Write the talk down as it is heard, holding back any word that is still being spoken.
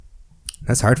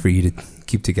That's hard for you to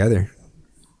keep together.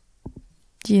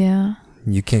 Yeah.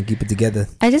 You can't keep it together.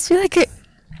 I just feel like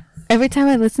every time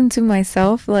I listen to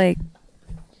myself, like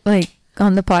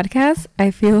on the podcast,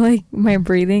 I feel like my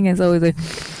breathing is always like.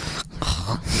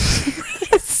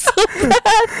 It's so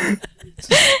bad.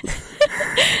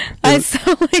 I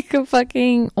sound like a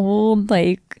fucking old,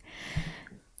 like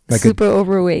super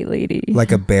overweight lady.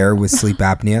 Like a bear with sleep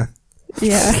apnea.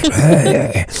 Yeah.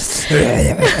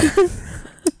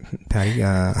 Patty,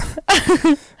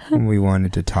 we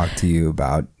wanted to talk to you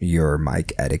about your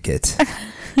mic etiquette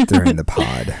during the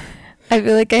pod. I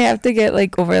feel like I have to get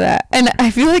like over that. And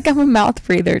I feel like I'm a mouth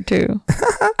breather too.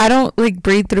 I don't like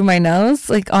breathe through my nose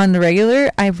like on the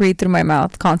regular. I breathe through my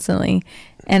mouth constantly.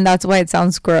 And that's why it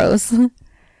sounds gross.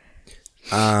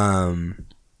 Yeah,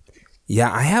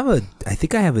 I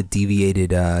think I have a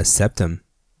deviated septum.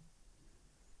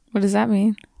 What does that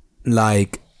mean?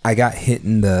 Like I got hit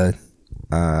in the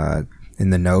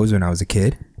nose when I was a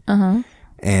kid. Uh-huh.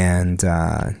 And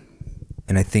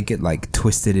I think it like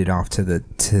twisted it off to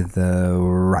the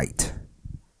right.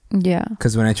 Yeah.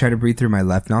 Because when I try to breathe through my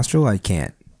left nostril, I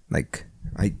can't. Like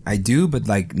I do, but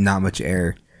like not much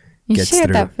air you should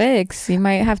get that fixed. You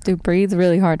might have to breathe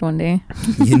really hard one day.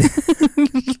 You know?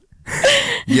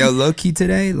 Yo, low key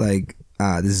today, like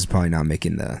this is probably not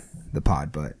making the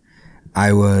pod, but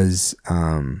I was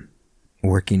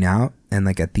working out, and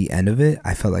like at the end of it,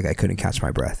 I felt like I couldn't catch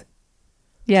my breath.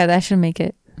 Yeah, that should make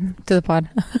it to the pod.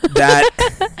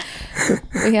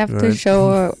 We have to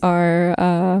show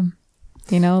our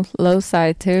low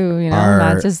side too,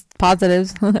 not just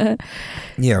positives.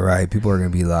 Yeah, right. People are gonna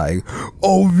be like,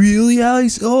 "Oh, really,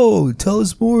 Alex? Oh, tell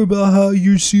us more about how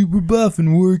you're super buff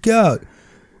and work out.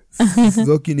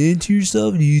 Looking into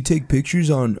yourself. Do you take pictures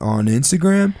on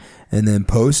Instagram and then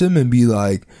post them and be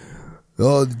like,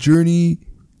 oh, the journey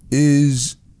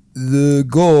is the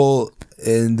goal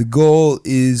and the goal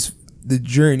is the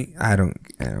journey." I don't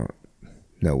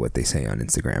know what they say on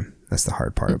Instagram. That's the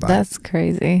hard part about it. That's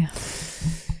crazy.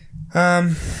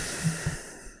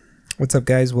 What's up,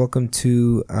 guys? Welcome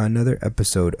to another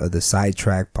episode of the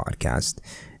Sidetrack Podcast.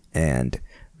 And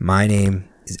my name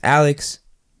is Alex.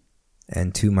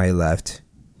 And to my left,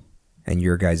 and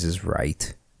your guys'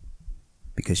 right,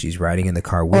 because she's riding in the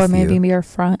car with you. Or maybe your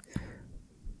front.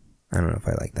 I don't know if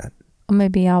I like that. Or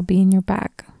maybe I'll be in your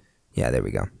back. Yeah, there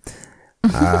we go.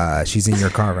 She's in your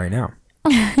car right now.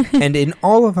 And in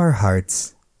all of our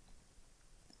hearts,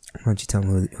 why don't you tell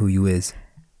me who you is?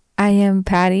 I am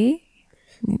Patty,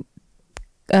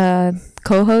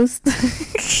 co-host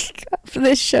for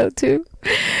this show too.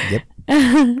 Yep.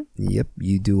 Yep,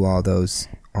 you do all those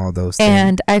things.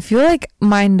 And I feel like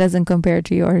mine doesn't compare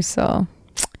to yours, so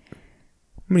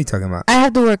what are you talking about? I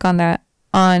have to work on that,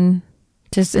 on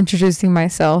just introducing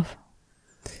myself.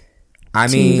 I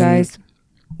to mean, you guys.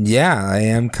 Yeah, I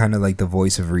am kind of like the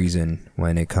voice of reason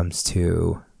when it comes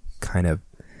to kind of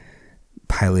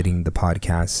piloting the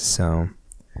podcast, so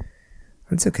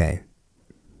it's okay.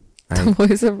 The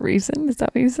voice of reason? Is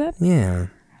that what you said? Yeah.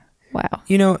 Wow.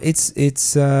 You know, it's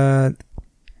not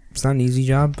an easy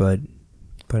job, but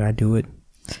I do it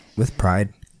with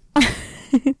pride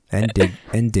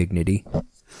and dignity.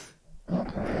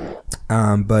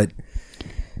 But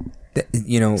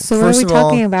so what are we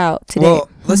talking about today? Well,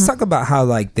 let's talk about how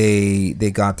like they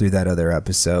got through that other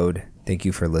episode. Thank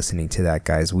you for listening to that,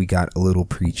 guys. We got a little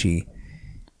preachy.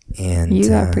 And you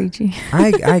got preachy.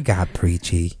 I got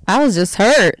preachy. I was just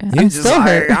hurt. I'm still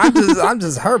hurt. I'm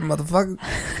just hurt, motherfucker.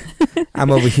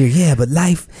 I'm over here. Yeah, but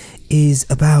life is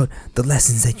about the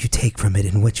lessons that you take from it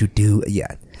and what you do.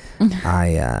 Yeah,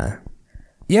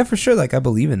 yeah, for sure. Like I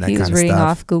believe in that kind of stuff. He was reading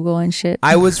off Google and shit.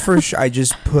 I was for sure. I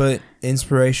just put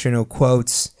inspirational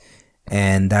quotes,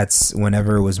 and that's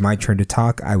whenever it was my turn to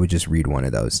talk, I would just read one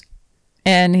of those.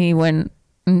 And he went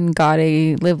and got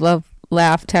a live, love,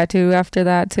 laugh tattoo after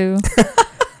that too.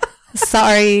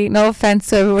 Sorry, no offense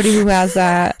to everybody who has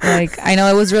that. Like, I know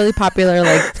it was really popular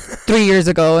like 3 years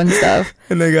ago and stuff.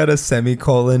 And they got a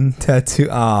semicolon tattoo.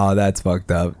 Oh, that's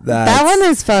fucked up. That one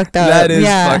is fucked up. That is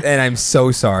fucked, and I'm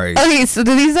so sorry. Okay, so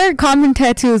these are common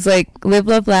tattoos like live,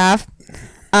 love, laugh.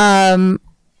 The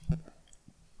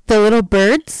little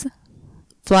birds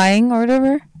flying or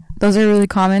whatever. Those are really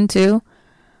common too.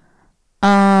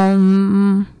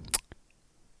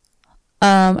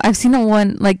 I've seen a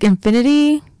one like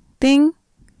infinity thing.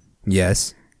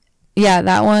 Yes. Yeah,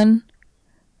 that one.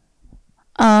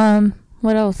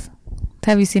 What else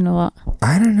have you seen a lot?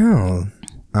 I don't know.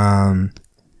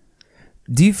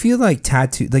 Do you feel like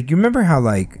tattoo? Like you remember how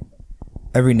like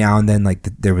every now and then like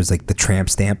there was like the tramp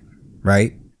stamp,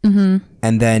 right? Mm-hmm.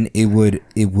 And then it would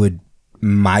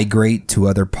migrate to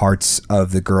other parts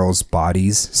of the girls'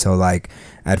 bodies. So like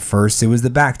at first it was the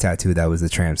back tattoo that was the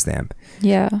tramp stamp.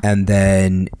 Yeah. And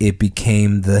then it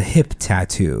became the hip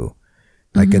tattoo,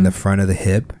 like in the front of the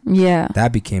hip. Yeah.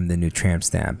 That became the new tramp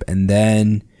stamp. And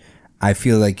then I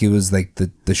feel like it was like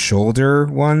the shoulder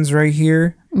ones right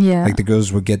here. Yeah. Like the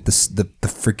girls would get the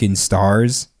freaking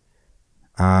stars.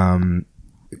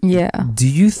 Yeah. Do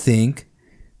you think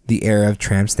the era of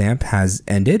tramp stamp has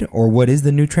ended, or what is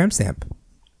the new tramp stamp?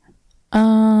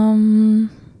 I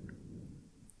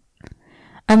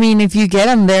mean, if you get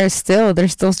them, there's still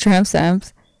tramp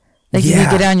stamps. Like if you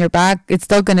get it on your back, it's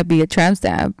still gonna be a tramp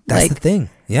stamp. That's like, the thing.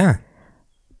 Yeah.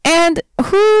 And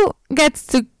who gets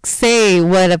to say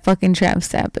what a fucking tramp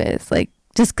stamp is? Like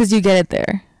just because you get it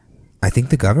there. I think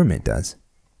the government does.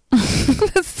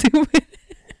 That's stupid.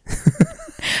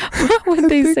 Why would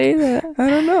they say that? I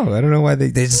don't know why they're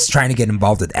just trying to get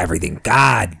involved with everything.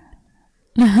 God,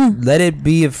 let it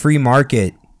be a free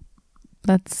market.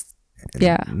 That's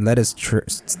Let us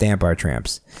stamp our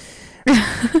tramps. There.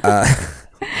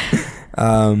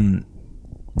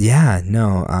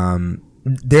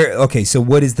 Okay, so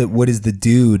what is the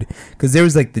dude? Because there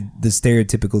was like the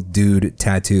stereotypical dude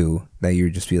tattoo that you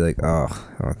would just be like, oh,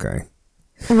 okay.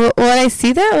 What I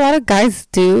see that a lot of guys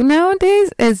do nowadays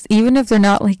is, even if they're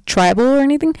not like tribal or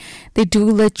anything, they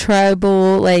do the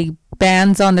tribal like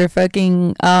bands on their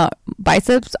fucking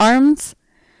biceps arms.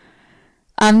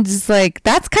 I'm just like,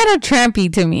 that's kind of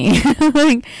trampy to me.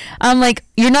 Like, I'm like,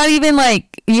 you're not even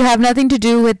like, you have nothing to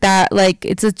do with that. Like,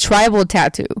 it's a tribal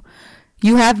tattoo.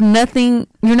 You have nothing,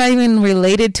 you're not even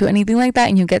related to anything like that,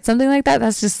 and you get something like that.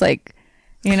 That's just like,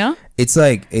 you know? It's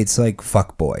like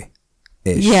fuckboy.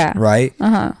 Yeah. Right?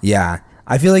 Uh-huh. Yeah.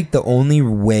 I feel like the only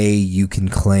way you can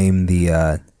claim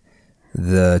the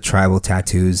tribal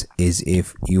tattoos is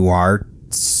if you are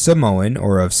Samoan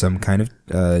or of some kind of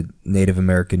Native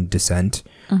American descent.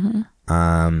 Mm-hmm.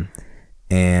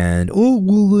 And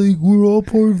like we're all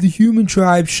part of the human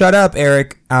tribe. Shut up,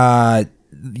 Eric.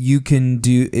 You can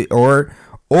do it, or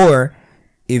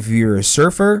if you're a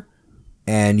surfer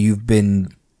and you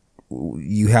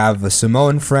have a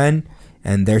Samoan friend,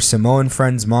 and their Samoan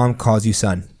friend's mom calls you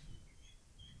son.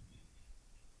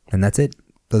 And that's it.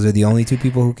 Those are the only two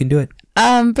people who can do it.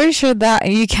 I'm pretty sure that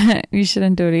you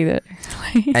shouldn't do it either.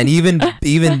 And even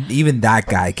that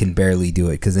guy can barely do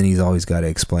it, because then he's always got to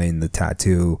explain the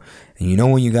tattoo. And you know,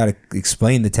 when you got to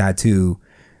explain the tattoo,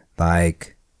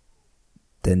 like,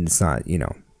 then it's not,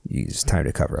 it's time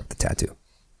to cover up the tattoo.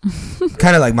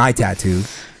 Kind of like my tattoo.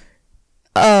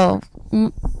 Oh.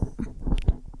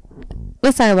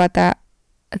 Let's talk about that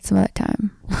at some other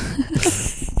time.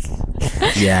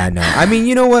 Yeah, no. I mean,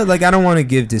 you know what? Like, I don't want to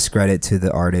give discredit to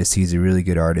the artist. He's a really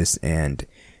good artist, and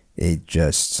it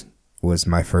just was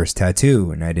my first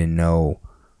tattoo, and I didn't know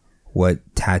what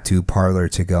tattoo parlor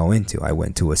to go into. I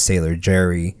went to a Sailor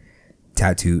Jerry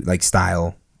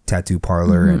style tattoo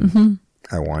parlor, and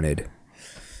I wanted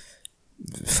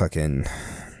fucking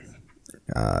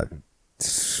Da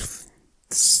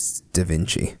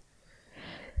Vinci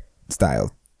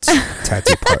style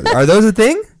tattoo parlor. Are those a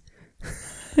thing?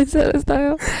 Is that a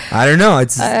style? I don't know.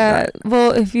 It's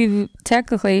well, if you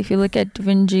look at Da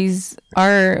Vinci's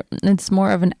art, it's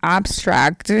more of an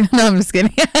abstract. No, I'm just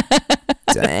kidding.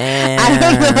 Damn. I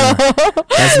don't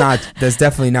know. That's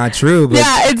definitely not true. But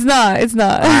yeah, it's not.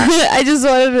 I just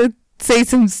wanted to say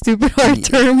some stupid art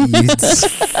term.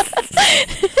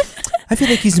 I feel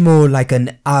like he's more like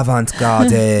an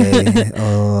avant-garde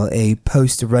or a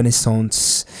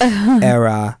post-Renaissance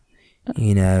era,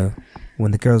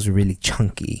 when the girls were really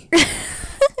chunky.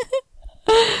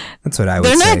 That's what I would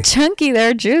say. They're not chunky,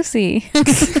 they're juicy.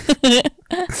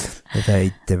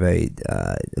 They're very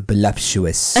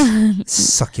voluptuous,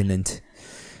 succulent.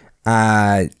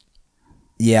 Yeah,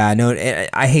 no,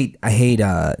 I hate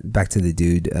back to the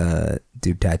dude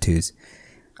tattoos.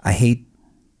 I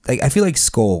feel like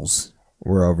skulls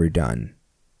were overdone.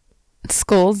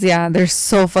 Skulls, yeah, they're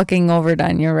so fucking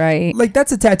overdone. You're right. Like,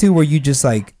 that's a tattoo where you just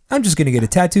like, I'm just gonna get a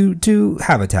tattoo to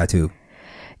have a tattoo.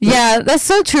 Yeah, that's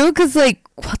so true. Because like,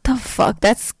 what the fuck?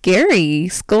 That's scary.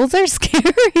 Skulls are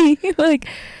scary. Like,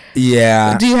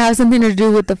 yeah. Do you have something to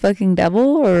do with the fucking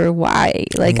devil, or why?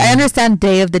 Like, I understand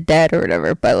Day of the Dead or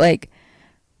whatever, but like,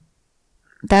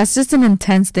 that's just an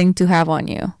intense thing to have on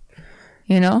you.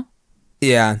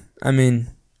 Yeah, I mean,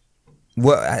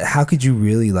 how could you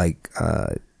really like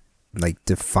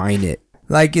define it?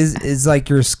 Like, is like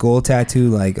your skull tattoo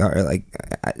like, or like,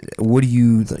 what do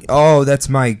you like? Oh, that's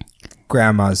my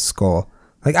grandma's skull.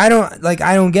 Like, I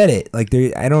don't get it. Like,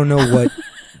 I don't know what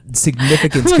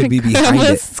significance could be behind it.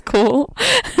 That's cool.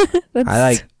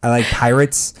 I like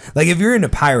pirates. Like if you're into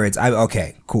pirates,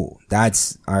 okay, cool.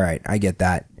 That's all right. I get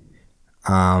that.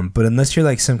 But unless you're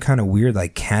like some kind of weird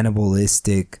like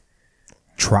cannibalistic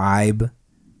tribe,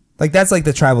 like that's like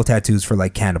the tribal tattoos for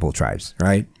like cannibal tribes,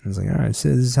 right? I was like, all right, so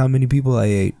this is how many people I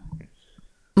ate.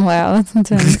 Wow, that's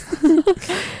intense.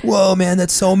 Whoa, man,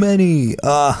 that's so many.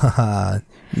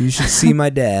 You should see my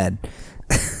dad.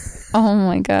 Oh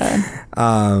my god.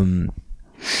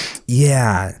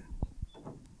 Yeah.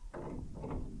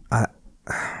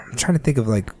 I'm trying to think of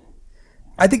like,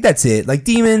 I think that's it. Like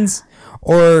demons,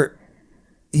 or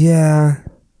yeah.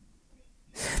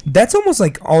 That's almost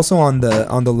like also on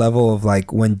the level of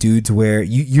like when dudes wear.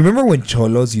 You remember when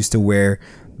cholos used to wear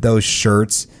those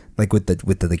shirts like with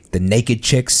the naked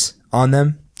chicks on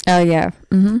them? Oh yeah.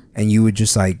 Mm-hmm. And you would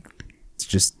just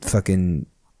fucking.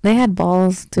 They had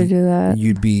balls to do that.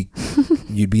 You'd be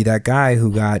that guy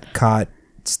who got caught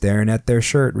staring at their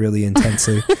shirt really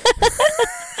intensely.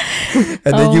 And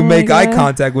then you make eye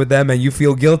contact with them and you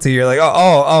feel guilty. You're like,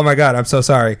 oh my God, I'm so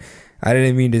sorry. I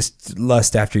didn't mean to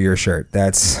lust after your shirt.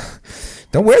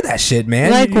 Don't wear that shit, man.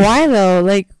 Like, why though?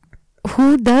 Like,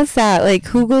 who does that? Like,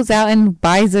 who goes out and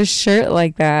buys a shirt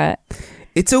like that?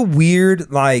 It's a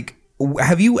weird, like,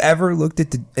 have you ever looked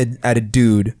at a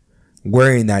dude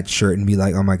wearing that shirt and be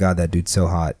like, oh my God, that dude's so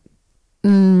hot?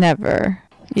 Never.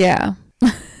 Yeah.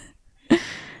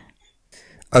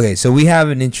 Okay, so we have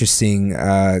an interesting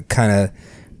kind of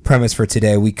premise for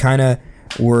today. We kind of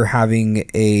were having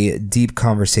a deep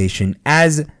conversation,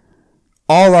 as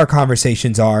all our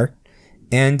conversations are,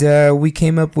 and we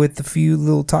came up with a few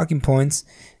little talking points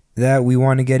that we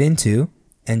want to get into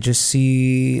and just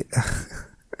see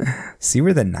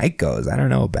where the night goes. I don't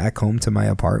know. Back home to my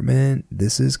apartment.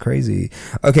 This is crazy.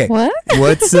 Okay, what?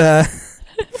 What's a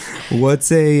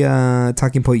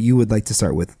talking point you would like to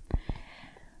start with?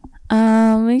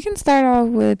 We can start off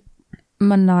with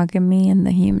monogamy in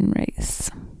the human race.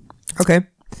 Okay.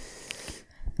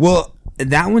 Well,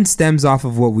 that one stems off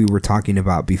of what we were talking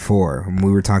about before. When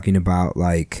we were talking about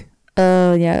like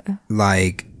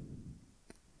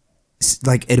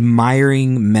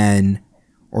admiring men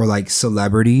or like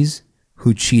celebrities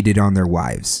who cheated on their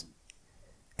wives.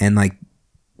 And like,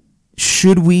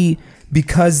 should we,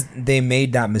 because they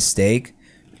made that mistake,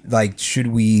 like, should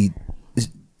we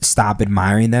stop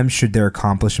admiring them? Should their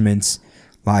accomplishments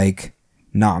like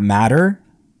not matter?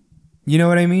 You know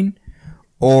what I mean?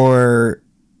 Or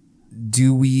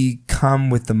do we come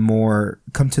to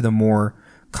the more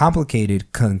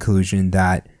complicated conclusion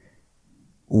that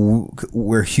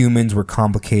we're humans, we're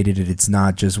complicated, and it's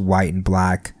not just white and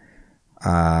black.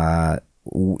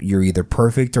 You're either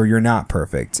perfect or you're not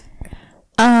perfect.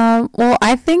 Well,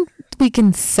 I think we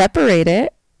can separate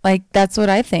it. Like, that's what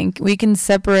I think. We can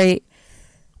separate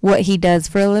what he does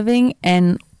for a living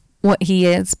and what he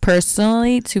is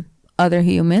personally to other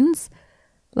humans.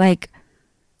 Like,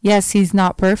 yes, he's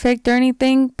not perfect or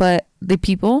anything, but the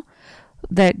people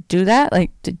that do that,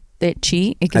 like that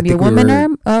cheat, it can be a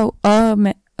woman or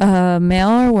a male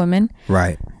or a woman,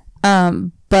 right?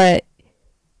 But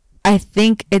I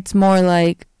think it's more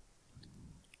like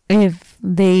if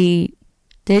they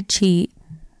did cheat,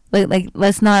 like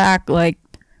let's not act like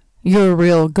you're a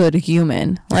real good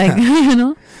human, like you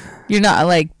know, you're not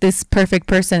like this perfect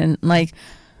person in like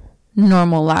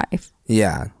normal life.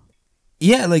 Yeah,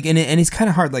 like and it's kind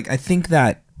of hard. Like I think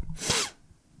that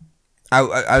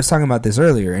I was talking about this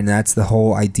earlier, and that's the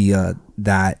whole idea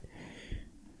that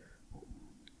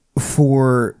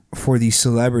for these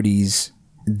celebrities,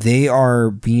 they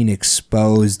are being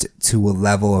exposed to a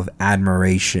level of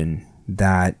admiration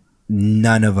that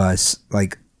none of us,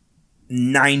 like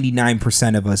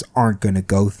 99% of us, aren't going to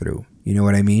go through. You know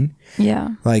what I mean?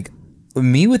 Yeah. Like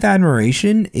me with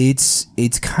admiration, it's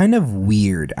kind of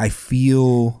weird. I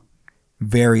feel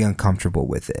very uncomfortable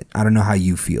with it. I don't know how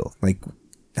you feel. Like,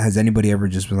 has anybody ever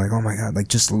just been like, oh my God, like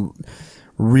just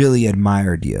really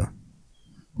admired you?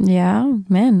 Yeah,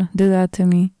 men do that to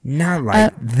me. Not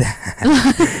like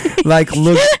that. Like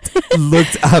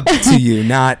looked up to you,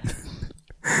 not.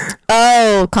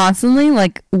 Oh, constantly?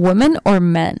 Like women or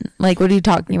men? Like, what are you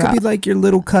talking about? It could be like your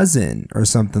little cousin or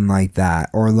something like that.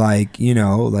 Or like, you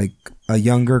know, like a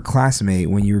younger classmate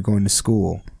when you were going to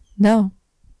school. No.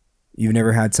 You've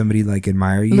never had somebody like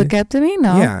admire you? Look up to me?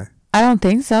 No. Yeah. I don't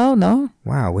think so, no.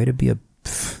 Wow, way to be a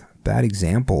bad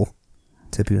example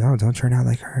to people. Oh, don't turn out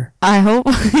like her. I hope.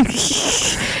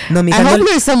 No, I hope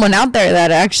there's someone out there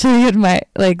that actually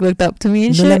looked up to me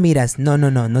and no shit. No la miras.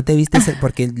 No te vistes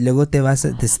porque luego te va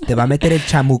a meter el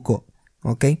chamuco.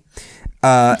 Okay?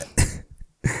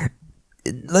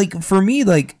 Like for me,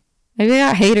 like Maybe I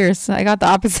got haters. I got the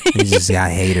opposite. You just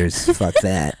got haters. Fuck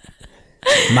that.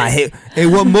 Hey,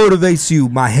 what motivates you?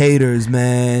 My haters,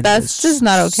 man. That's just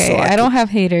not okay. I don't have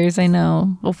haters. I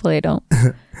know. Hopefully I don't.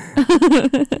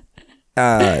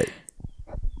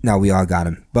 No, we all got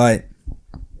them. But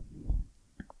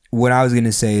what I was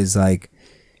gonna say is like,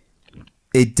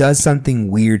 it does something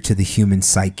weird to the human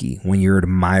psyche when you're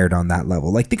admired on that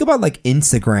level. Like, think about like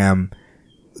Instagram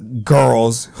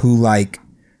girls who like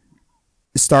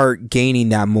start gaining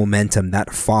that momentum,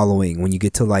 that following. When you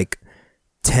get to like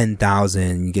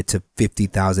 10,000, you get to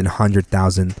 50,000,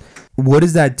 100,000. What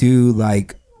does that do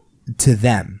like to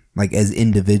them, like as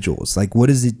individuals? Like, what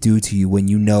does it do to you when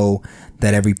you know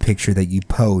that every picture that you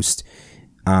post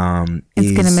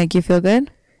it's gonna make you feel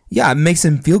good? Yeah, it makes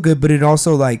them feel good, but it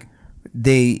also like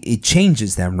it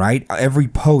changes them, right? Every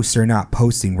post, they're not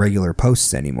posting regular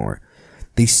posts anymore.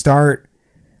 They start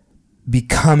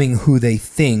becoming who they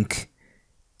think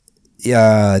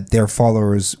their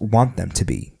followers want them to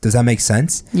be. Does that make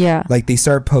sense? Yeah. Like, they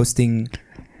start posting,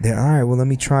 they're all right, well, let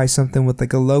me try something with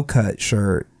like a low cut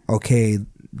shirt. Okay,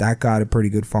 that got a pretty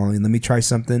good following. Let me try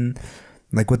something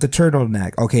like with the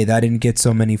turtleneck. Okay, that didn't get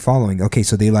so many following. Okay,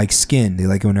 so they like skin. They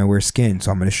like when I wear skin.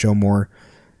 So I'm going to show more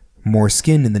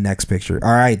skin in the next picture.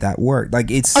 All right, that worked. Like,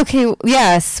 it's okay.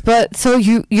 Yes, but so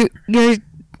you're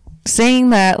saying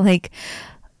that like,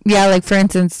 yeah, like for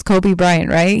instance, Kobe Bryant,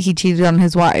 right? He cheated on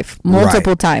his wife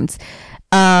multiple times,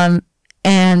 and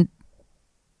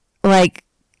like,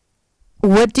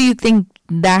 what do you think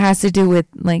that has to do with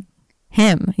like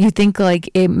him? You think like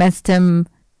it messed him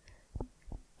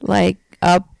like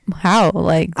up? How?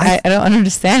 Like, I don't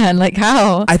understand. Like,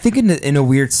 how? I think in a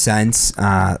weird sense,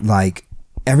 like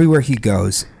everywhere he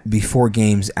goes, before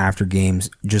games, after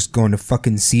games, just going to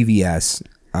fucking CVS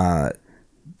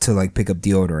to like pick up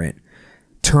deodorant,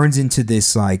 turns into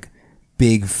this like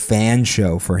big fan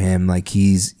show for him. Like,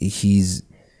 he's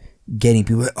getting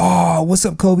people like, oh, what's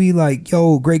up, Kobe? Like,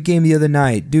 yo, great game the other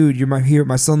night, dude. You're my hero.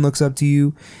 My son looks up to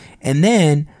you. And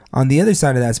then on the other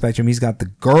side of that spectrum, he's got the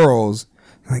girls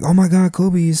like, oh my god,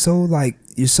 Kobe, you're so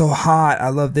hot. I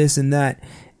love this and that.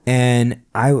 And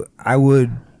I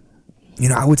would,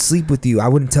 I would sleep with you. I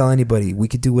wouldn't tell anybody. We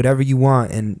could do whatever you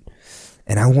want, and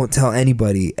I won't tell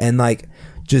anybody. And like,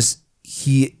 just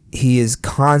he is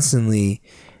constantly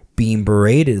being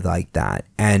berated like that,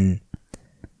 and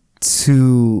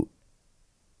to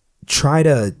try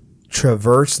to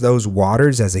traverse those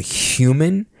waters as a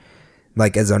human,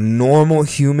 like as a normal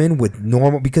human with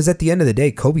normal, because at the end of the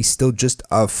day, Kobe's still just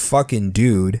a fucking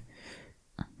dude.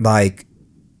 Like,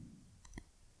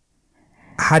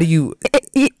 how do you?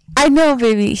 I know,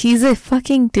 baby. He's a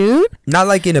fucking dude. Not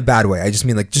like in a bad way. I just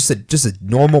mean like just a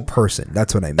normal person.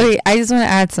 That's what I mean. Okay, I just want to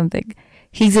add something.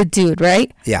 He's a dude,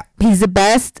 right? Yeah. He's the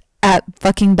best at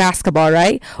fucking basketball,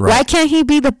 right? Why can't he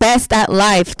be the best at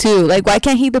life too? Like, why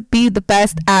can't he be the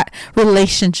best at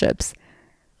relationships?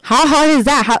 How hard is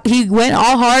that? How he went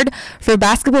all hard for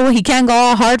basketball when he can't go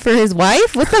all hard for his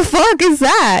wife? What the fuck is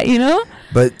that? You know?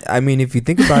 But I mean, if you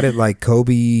think about it, like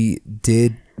Kobe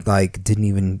didn't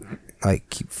even like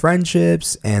keep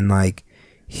friendships, and like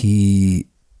he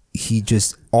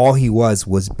just, all he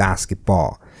was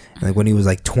basketball. And like when he was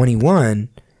like 21,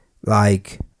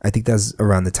 like I think that's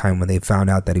around the time when they found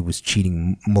out that he was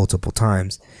cheating multiple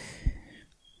times.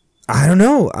 I don't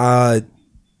know. I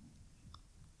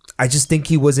just think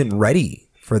he wasn't ready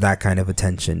for that kind of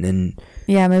attention, and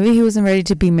yeah, maybe he wasn't ready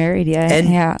to be married yet. And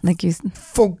yeah, like you.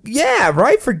 For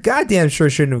goddamn sure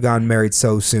shouldn't have gotten married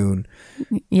so soon.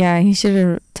 Yeah, he should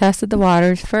have tested the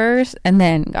waters first and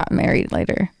then got married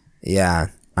later. Yeah,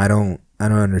 I don't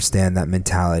understand that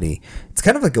mentality. It's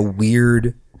kind of like a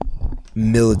weird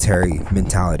military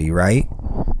mentality, right?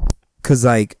 Because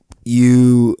like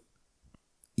you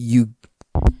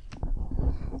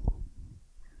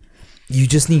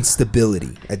just need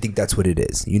stability. I think that's what it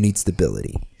is. You need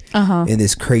stability in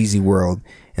this crazy world.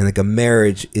 And like a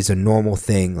marriage is a normal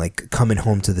thing, like coming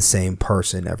home to the same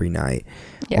person every night,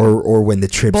 or when the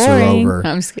trips are over.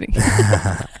 I'm just kidding.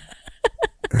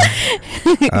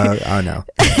 Oh no.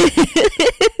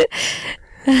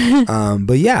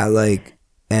 But yeah, like,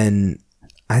 and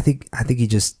I think he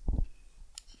just,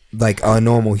 like a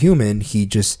normal human, he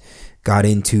just got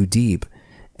in too deep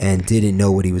and didn't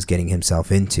know what he was getting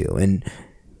himself into. And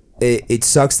it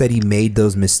sucks that he made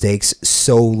those mistakes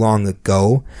so long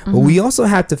ago. But we also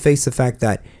have to face the fact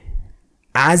that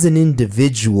as an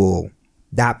individual,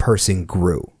 that person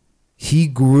grew. He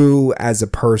grew as a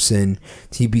person.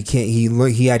 He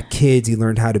had kids. He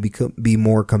learned how to be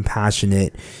more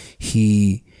compassionate.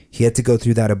 He had to go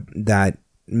through that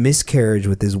miscarriage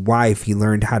with his wife, he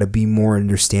learned how to be more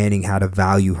understanding, how to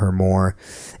value her more,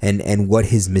 and what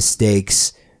his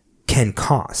mistakes can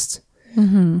cost.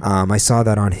 I saw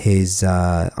that on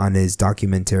his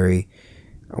documentary.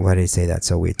 Why did I say that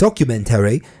so weird?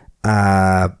 Documentary.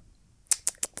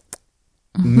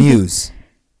 Muse.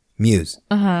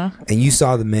 And you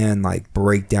saw the man like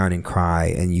break down and cry,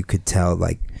 and you could tell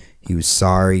like he was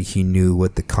sorry. He knew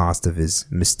what the cost of his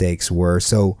mistakes were.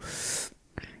 So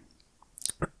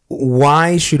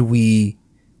why should we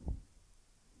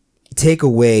take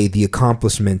away the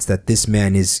accomplishments that this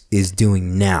man is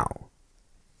doing now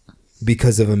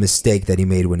because of a mistake that he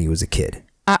made when he was a kid?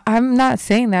 I'm not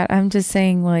saying that. I'm just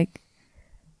saying, like,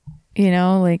 you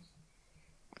know, like,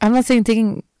 I'm not saying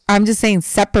taking, I'm just saying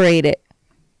separate it.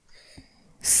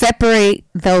 Separate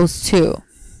those two.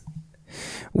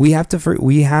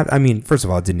 I mean, first of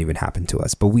all, it didn't even happen to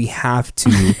us, but we have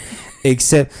to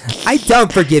accept. I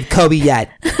don't forgive Kobe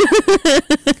yet.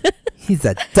 He's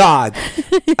a dog.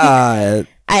 I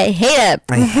hate him.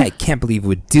 I can't believe he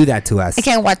would do that to us. I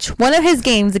can't watch one of his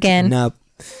games again. Nope.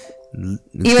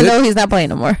 Even though he's not playing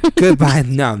no more. Goodbye.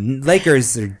 No,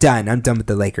 Lakers are done. I'm done with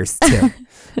the Lakers too.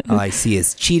 All I see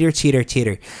is cheater.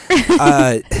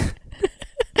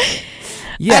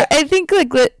 Yeah, I think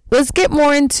like let's get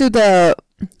more into the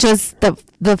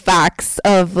facts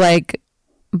of like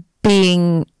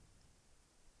being,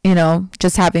 you know,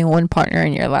 just having one partner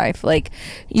in your life. Like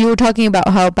you were talking about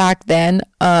how back then,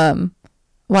 a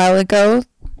while ago,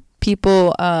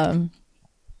 people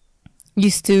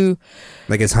used to,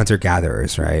 like as hunter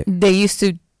gatherers, right? They used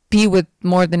to be with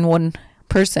more than one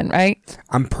person, right?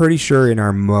 I'm pretty sure in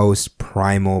our most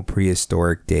primal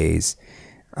prehistoric days,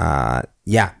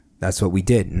 yeah, that's what we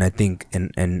did. And I think,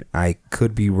 and I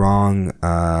could be wrong,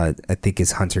 I think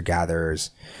it's hunter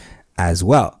gatherers as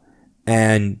well.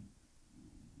 And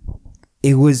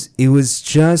it was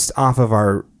just off of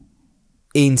our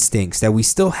instincts that we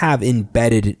still have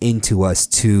embedded into us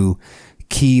to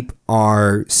keep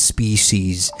our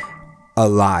species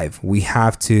alive. We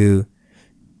have to,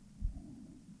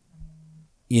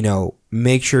 you know,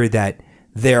 make sure that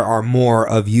there are more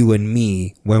of you and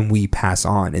me when we pass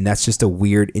on. And that's just a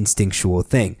weird instinctual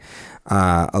thing.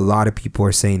 A lot of people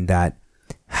are saying that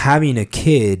having a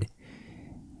kid,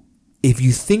 if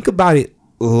you think about it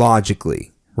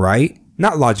logically, right?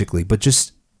 Not logically, but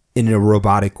just in a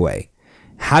robotic way.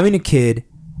 Having a kid,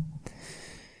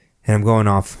 and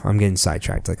I'm getting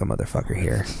sidetracked like a motherfucker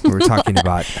here. We're talking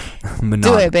about monogamy.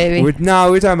 Do it, baby. We're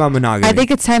talking about monogamy. I think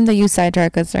it's time that you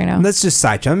sidetrack us right now. Let's just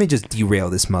sidetrack. Let me just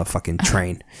derail this motherfucking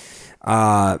train.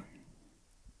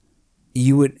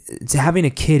 Having a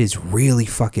kid is really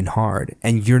fucking hard,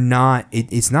 and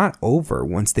it's not over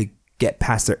once they get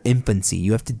past their infancy.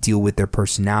 You have to deal with their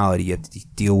personality. You have to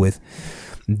deal with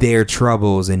their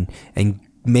troubles and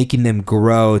making them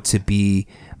grow to be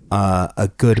a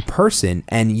good person.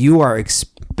 And you are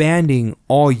expanding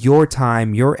all your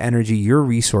time, your energy, your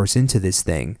resource into this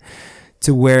thing,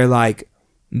 to where like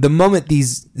the moment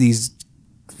these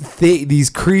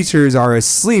creatures are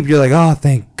asleep, you're like, oh,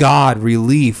 thank God,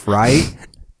 relief, right?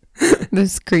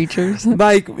 Those creatures,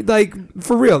 like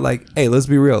for real, like, hey, let's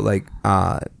be real, like,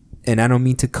 and I don't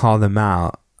mean to call them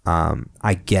out.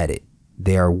 I get it.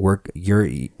 They are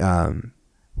Can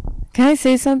I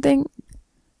say something?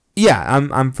 Yeah,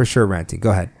 I'm for sure ranting.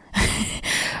 Go ahead.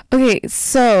 Okay,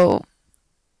 so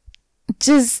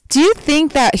do you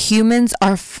think that humans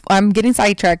are I'm getting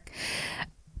sidetracked.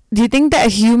 Do you think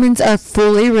that humans are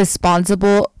fully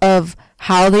responsible of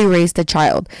how they raise the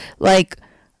child? Like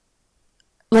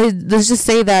let's just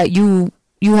say that you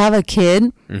have a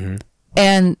kid, mm-hmm.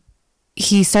 and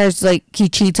he starts, like, he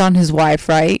cheats on his wife,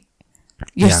 right?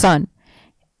 Your son.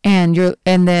 And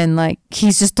then like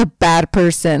he's just a bad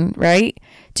person, right?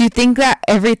 Do you think that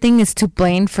everything is to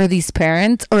blame for these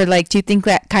parents, or like do you think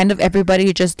that kind of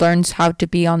everybody just learns how to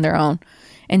be on their own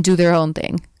and do their own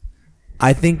thing?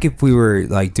 I think if we were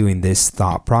like doing this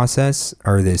thought process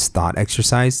or this thought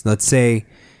exercise, let's say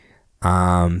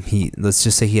let's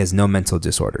just say he has no mental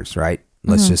disorders, right?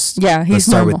 Let's just let's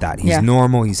start normal. with that. He's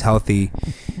normal, he's healthy,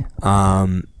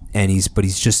 and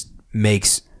he's just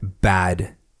makes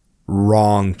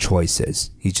wrong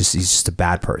choices. He's just a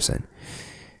bad person.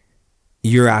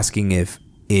 You're asking if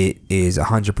it is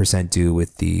 100% due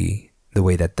with the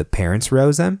way that the parents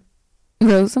raised them?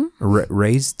 Roused them?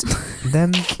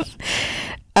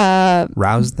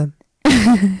 Roused them?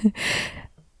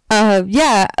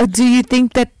 Yeah. Do you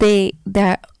think that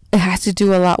that it has to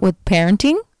do a lot with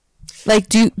parenting?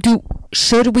 Like,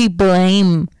 should we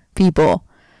blame people,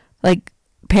 like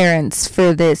parents,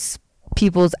 for this,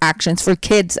 people's actions, for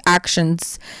kids'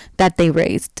 actions that they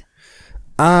raised?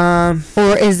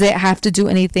 Or is it have to do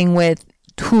anything with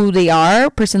who they are,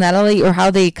 personality, or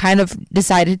how they kind of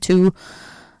decided to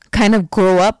kind of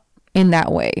grow up in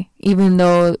that way, even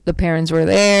though the parents were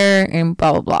there and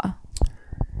blah, blah, blah?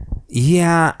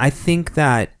 Yeah, I think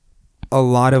that a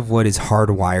lot of what is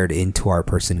hardwired into our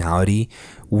personality,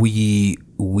 we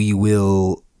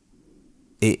will...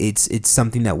 It's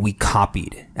something that we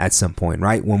copied at some point,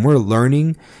 right? When we're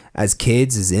learning as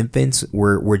kids, as infants,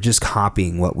 we're just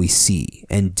copying what we see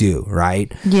and do,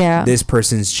 right? Yeah. This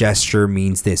person's gesture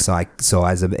means this, so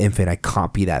as an infant, I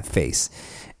copy that face,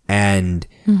 and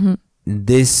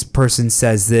this person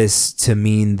says this to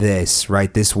mean this,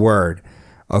 right? This word,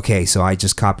 okay, so I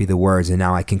just copy the words, and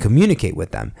now I can communicate with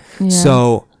them. Yeah.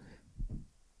 So,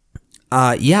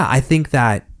 I think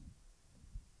that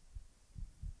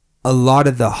a lot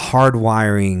of the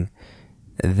hardwiring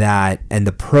that and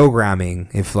the programming,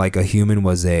 if like a human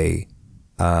was a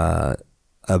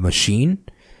machine,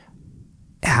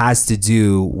 has to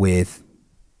do with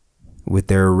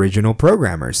their original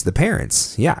programmers, the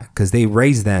parents. Yeah, because they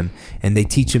raise them and they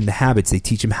teach them the habits. They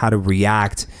teach them how to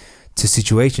react to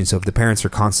situations. So if the parents are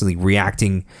constantly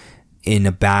reacting in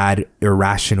a bad,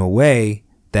 irrational way,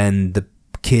 then the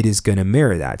kid is going to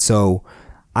mirror that. So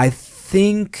I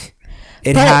think...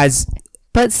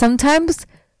 But sometimes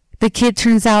the kid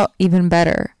turns out even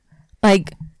better.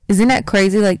 Like, isn't that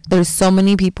crazy? Like, there's so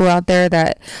many people out there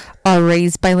that are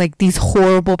raised by like these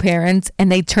horrible parents,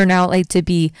 and they turn out like to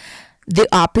be the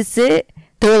opposite.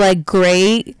 They're like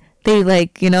great. They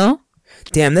like, you know.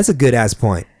 Damn, that's a good ass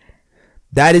point.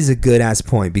 That is a good ass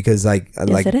point, because like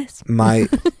it is. my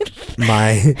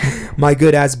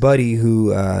good ass buddy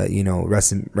who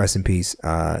rest in peace,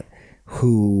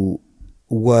 who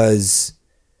was,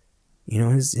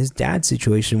 his dad's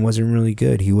situation wasn't really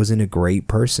good. He wasn't a great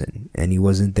person, and he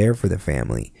wasn't there for the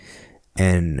family.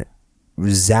 And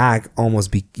Zach he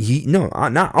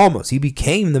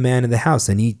became the man of the house,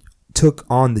 and he took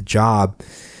on the job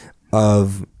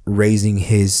of raising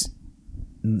his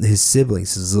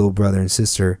siblings, his little brother and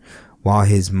sister, while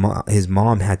his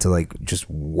mom had to like just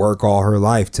work all her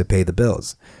life to pay the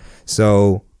bills.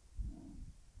 So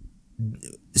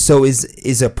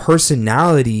is a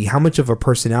personality, how much of a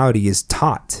personality is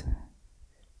taught,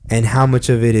 and how much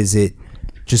of it is it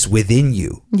just within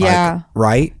you? Yeah. Like,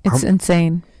 right? It's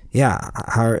insane. Yeah.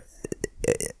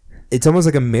 It's almost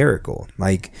like a miracle.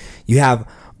 Like, you have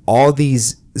all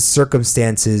these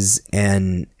circumstances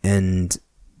and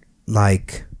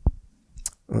like,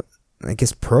 I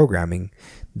guess, programming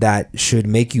that should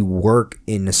make you work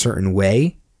in a certain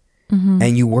way,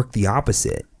 and you work the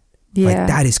opposite. Yeah. Like,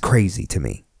 that is crazy to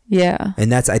me. Yeah.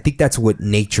 And I think that's what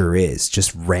nature is,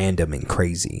 just random and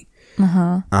crazy.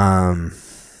 Yeah, I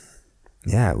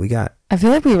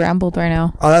feel like we rambled right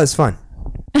now. Oh, that was fun.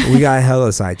 We got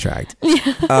hella sidetracked.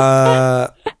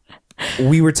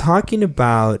 We were talking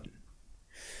about,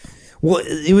 well,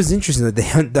 it was interesting that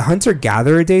the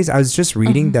hunter-gatherer days, I was just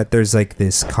reading that there's like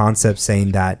this concept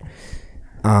saying that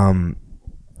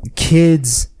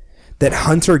kids, that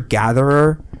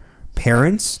hunter-gatherer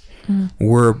parents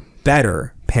were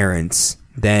better parents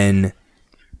than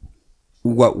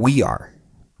what we are,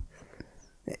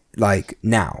 like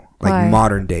now, like Why?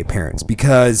 Modern day parents,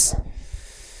 because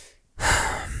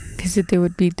they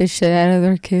would beat the shit out of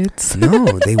their kids.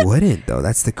 No, they wouldn't though.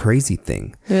 That's the crazy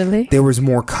thing. Really? There was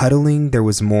more cuddling. There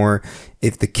was more,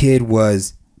 if the kid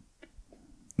was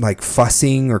like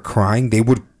fussing or crying, they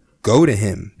would go to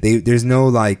him. There's no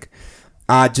like,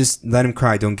 just let him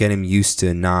cry. Don't get him used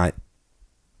to not,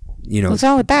 What's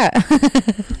wrong with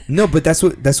that? No, but that's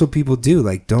what people do.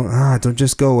 Like, don't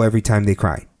just go every time they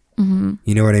cry. You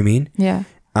know what I mean? Yeah.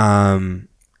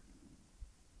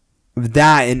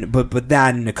 That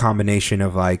in a combination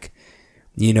of like,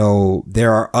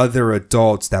 there are other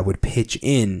adults that would pitch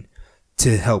in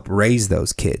to help raise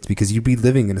those kids, because you'd be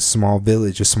living in a small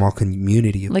village, a small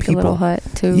community of like people. a little hut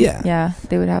too. Yeah,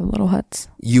 they would have little huts.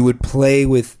 You would play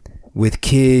with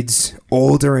kids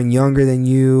older and younger than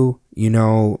you.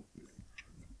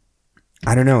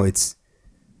 I don't know. It's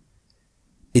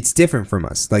different from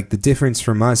us. Like, the difference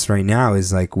from us right now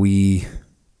is like we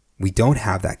don't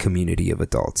have that community of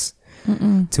adults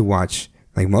to watch.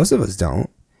 Like, most of us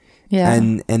don't. Yeah.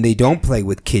 And they don't play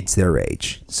with kids their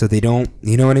age. So they don't,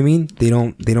 you know what I mean? They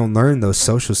don't learn those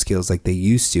social skills like they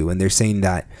used to. And they're saying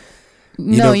that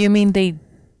you mean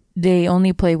they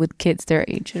only play with kids their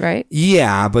age, right?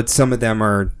 Yeah, but some of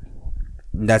them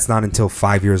that's not until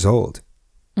 5 years old.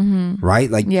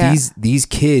 Right? Like, these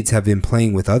kids have been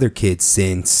playing with other kids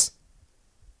since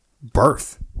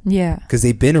birth. Yeah. Because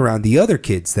they've been around the other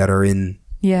kids that are in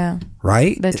Yeah.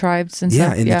 Right? The tribes and yeah,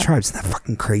 stuff. in the tribes. Isn't that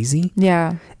fucking crazy?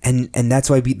 Yeah. And that's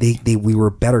why we were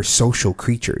better social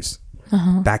creatures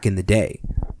back in the day.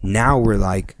 Now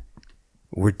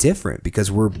we're different because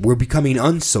we're becoming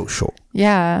unsocial.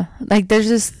 Yeah. Like there's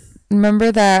this,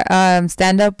 remember that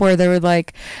stand up where they were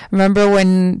like, remember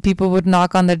when people would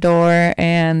knock on the door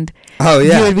and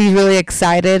you would be really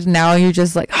excited. Now you're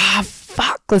just like,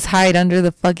 fuck, let's hide under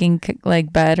the fucking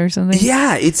like bed or something.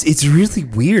 Yeah, it's really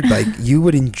weird. Like you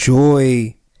would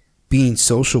enjoy being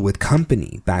social with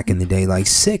company back in the day. Like,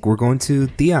 sick, we're going to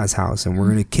Tia's house and we're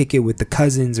gonna kick it with the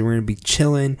cousins and we're gonna be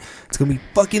chilling. It's gonna be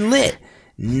fucking lit.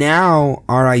 Now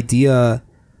our idea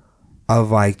of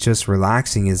like just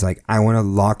relaxing is like, I want to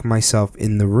lock myself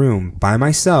in the room by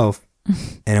myself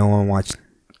and I want to watch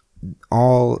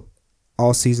all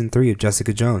season 3 of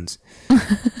Jessica Jones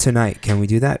tonight. Can we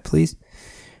do that, please?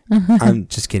 I'm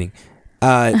just kidding.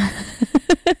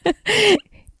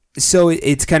 So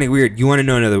it's kind of weird. You want to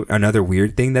know another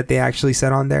weird thing that they actually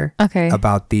said on there? Okay.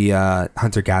 About the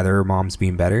hunter-gatherer moms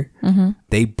being better?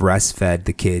 They breastfed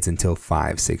the kids until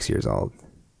 5-6 years old.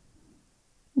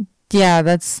 Yeah,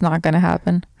 that's not gonna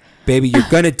happen. Baby, you're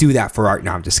gonna do that for art.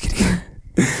 No, I'm just kidding.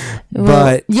 Well,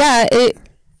 but yeah,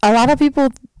 a lot of people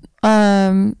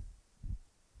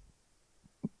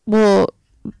well,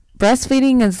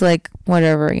 breastfeeding is like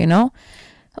whatever, you know,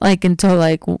 like until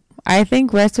like, I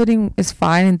think breastfeeding is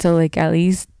fine until like at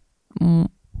least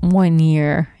 1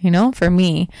 year, you know, for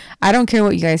me. I don't care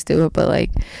what you guys do, but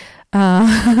like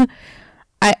I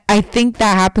think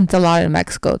that happens a lot in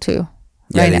Mexico too.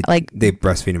 Yeah, right? Like they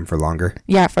breastfeed them for longer.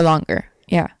 Yeah, for longer.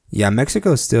 Yeah. Yeah,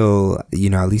 Mexico still, you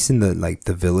know, at least in the like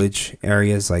the village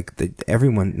areas, like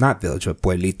everyone, not village but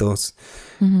pueblitos,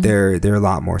 they're a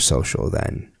lot more social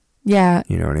than. Yeah.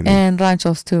 You know what I mean? And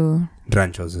ranchos too.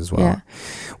 Ranchos as well. Yeah.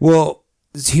 Well,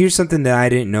 here's something that I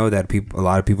didn't know that a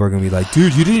lot of people are gonna be like,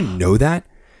 dude, you didn't know that?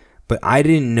 But I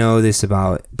didn't know this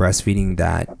about breastfeeding,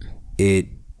 that it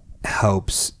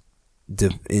helps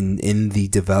in the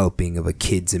developing of a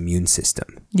kid's immune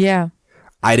system. Yeah.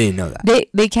 I didn't know that.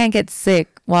 They can't get sick.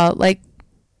 Well, like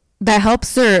that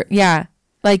helps their, yeah.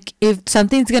 Like if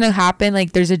something's going to happen,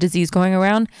 like there's a disease going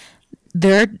around,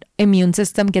 their immune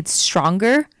system gets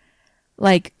stronger,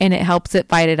 like, and it helps it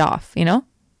fight it off, you know?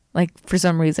 Like for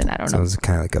some reason, I don't know. So it's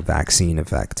kind of like a vaccine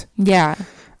effect. Yeah.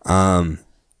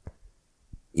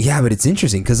 Yeah, but it's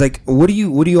interesting because like, what do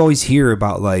you always hear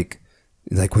about like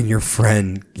when your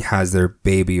friend has their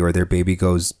baby or their baby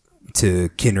goes to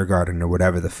kindergarten or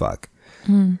whatever the fuck,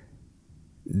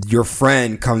 your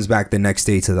friend comes back the next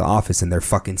day to the office and they're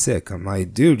fucking sick. I'm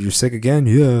like, dude, you're sick again?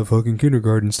 Yeah, fucking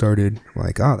kindergarten started. I'm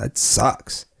like, oh, that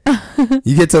sucks.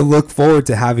 You get to look forward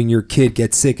to having your kid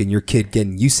get sick and your kid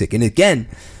getting you sick. And again,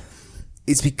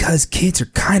 it's because kids are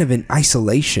kind of in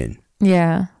isolation.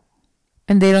 Yeah.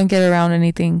 And they don't get around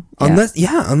anything.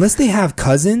 Yeah. Unless they have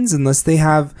cousins, unless they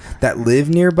have that live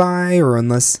nearby, or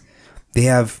unless they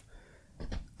have,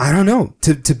 I don't know.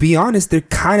 To be honest, they're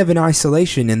kind of in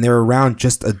isolation and they're around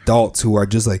just adults who are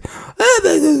just like,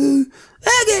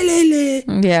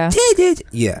 yeah.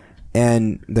 Yeah.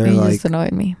 And they're you like, just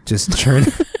annoyed me. Just churn.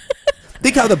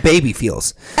 Think how the baby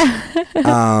feels.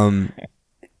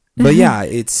 But yeah,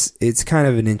 it's kind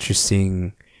of an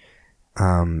interesting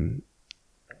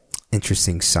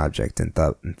subject and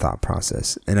thought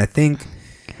process. And I think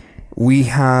we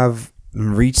have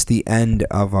reached the end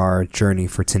of our journey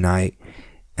for tonight.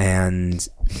 And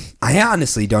I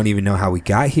honestly don't even know how we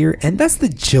got here. And that's the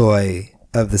joy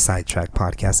of the Sidetrack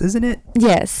podcast, isn't it?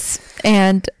 Yes.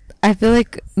 And I feel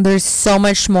like there's so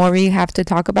much more we have to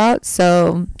talk about.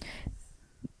 So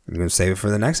I'm going to save it for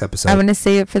the next episode. I'm going to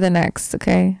save it for the next,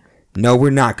 okay? No,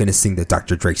 we're not going to sing the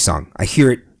Dr. Dre song. I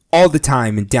hear it all the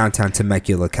time in downtown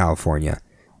Temecula, California.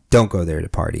 Don't go there to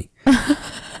party.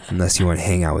 Unless you want to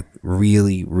hang out with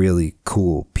really, really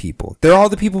cool people. They're all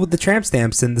the people with the tramp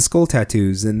stamps and the skull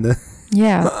tattoos and the...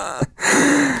 Yeah.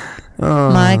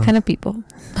 My kind of people.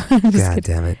 God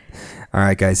damn it. All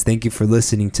right, guys. Thank you for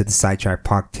listening to the Sidetrack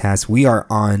podcast. We are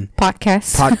on...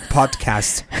 Podcast.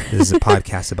 Podcast. This is a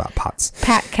podcast about pots.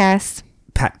 Patcast.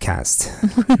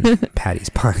 Patcast. Patty's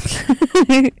podcast.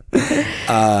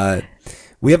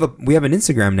 We have an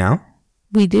Instagram now.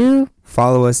 We do.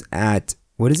 Follow us at,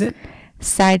 what is it?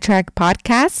 Sidetrack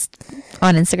Podcast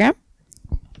on Instagram.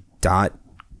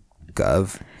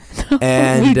 .gov.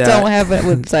 And we don't have a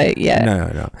website yet.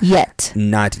 No. Yet.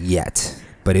 Not yet.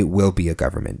 But it will be a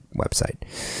government website.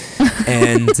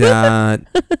 And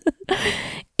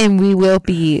and we will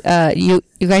be you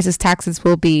guys' taxes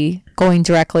will be going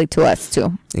directly to us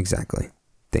too. Exactly.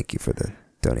 Thank you for the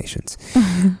donations.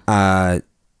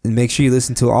 make sure you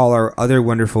listen to all our other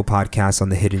wonderful podcasts on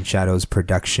the Hidden Shadows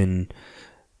Production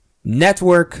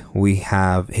Network. We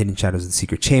have Hidden Shadows of the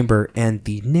Secret Chamber and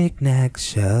the Knick-Knack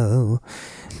Show.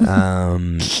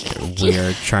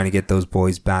 We're trying to get those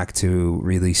boys back to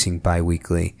releasing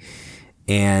bi-weekly.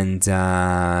 And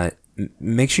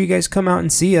make sure you guys come out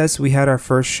and see us. We had our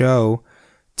first show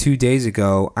 2 days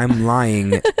ago. I'm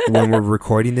lying when we're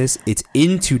recording this. It's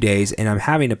in 2 days, and I'm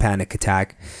having a panic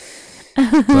attack.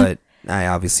 But I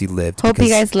obviously lived. Hope you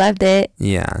guys loved it.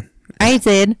 Yeah. I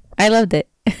did. I loved it.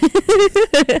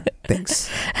 Thanks.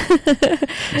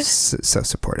 So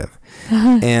supportive.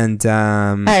 And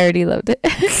I already loved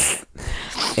it.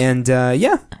 And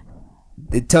yeah,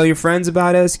 tell your friends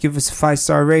about us. Give us a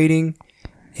 5-star rating,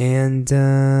 and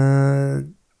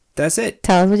that's it.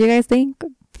 Tell us what you guys think.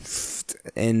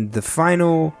 And the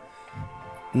final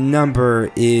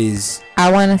number is.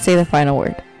 I want to say the final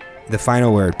word. The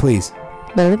final word, please.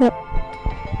 Blah, blah, blah.